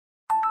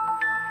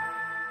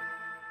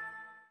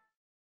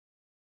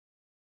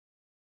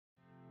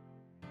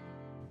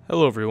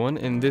Hello everyone,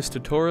 in this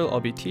tutorial I'll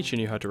be teaching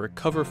you how to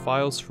recover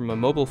files from a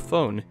mobile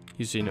phone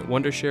using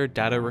Wondershare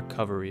Data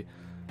Recovery.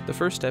 The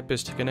first step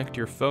is to connect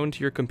your phone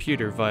to your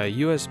computer via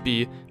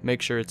USB,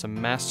 make sure it's a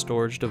mass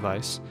storage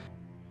device,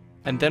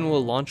 and then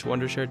we'll launch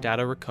Wondershare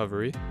Data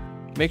Recovery.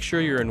 Make sure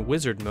you're in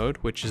wizard mode,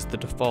 which is the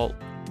default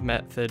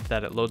method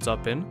that it loads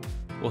up in.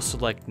 We'll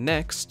select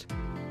next,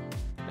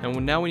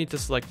 and now we need to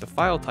select the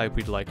file type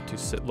we'd like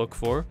to look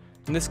for.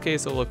 In this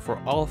case I'll look for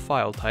all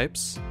file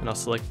types, and I'll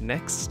select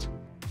next.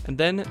 And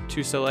then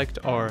to select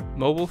our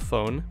mobile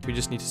phone, we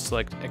just need to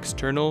select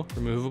external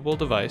removable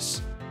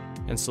device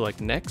and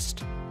select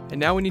next. And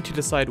now we need to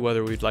decide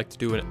whether we'd like to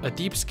do a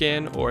deep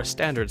scan or a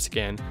standard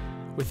scan.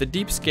 With a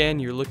deep scan,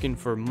 you're looking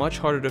for much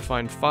harder to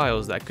find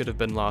files that could have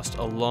been lost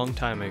a long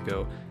time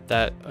ago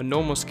that a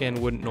normal scan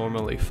wouldn't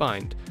normally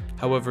find.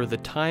 However, the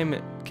time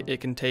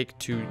it can take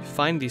to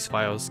find these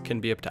files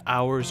can be up to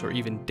hours or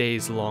even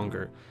days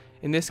longer.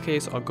 In this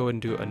case, I'll go and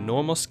do a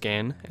normal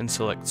scan and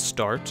select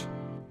start.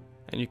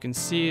 And you can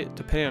see,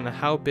 depending on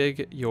how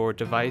big your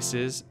device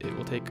is, it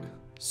will take a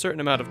certain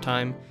amount of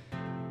time.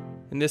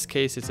 In this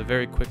case, it's a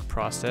very quick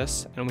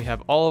process, and we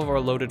have all of our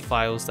loaded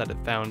files that it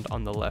found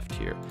on the left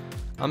here.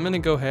 I'm going to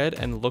go ahead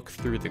and look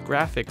through the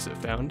graphics it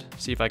found,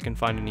 see if I can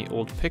find any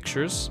old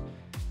pictures.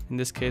 In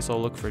this case, I'll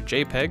look for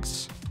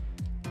JPEGs,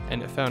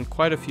 and it found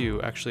quite a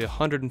few, actually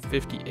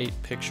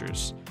 158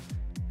 pictures.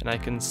 And I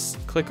can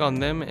click on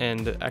them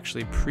and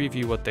actually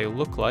preview what they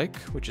look like,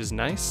 which is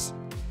nice.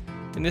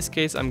 In this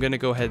case, I'm going to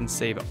go ahead and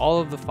save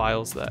all of the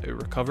files that it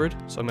recovered.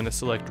 So I'm going to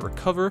select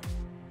recover,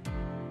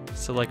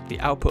 select the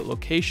output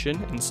location,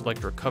 and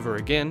select recover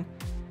again.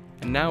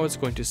 And now it's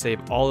going to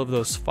save all of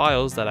those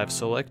files that I've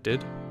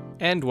selected.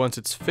 And once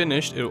it's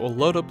finished, it will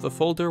load up the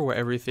folder where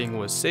everything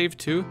was saved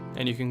to,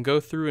 and you can go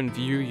through and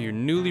view your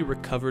newly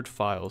recovered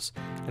files.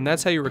 And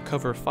that's how you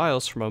recover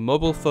files from a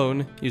mobile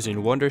phone using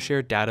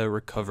Wondershare Data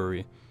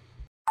Recovery.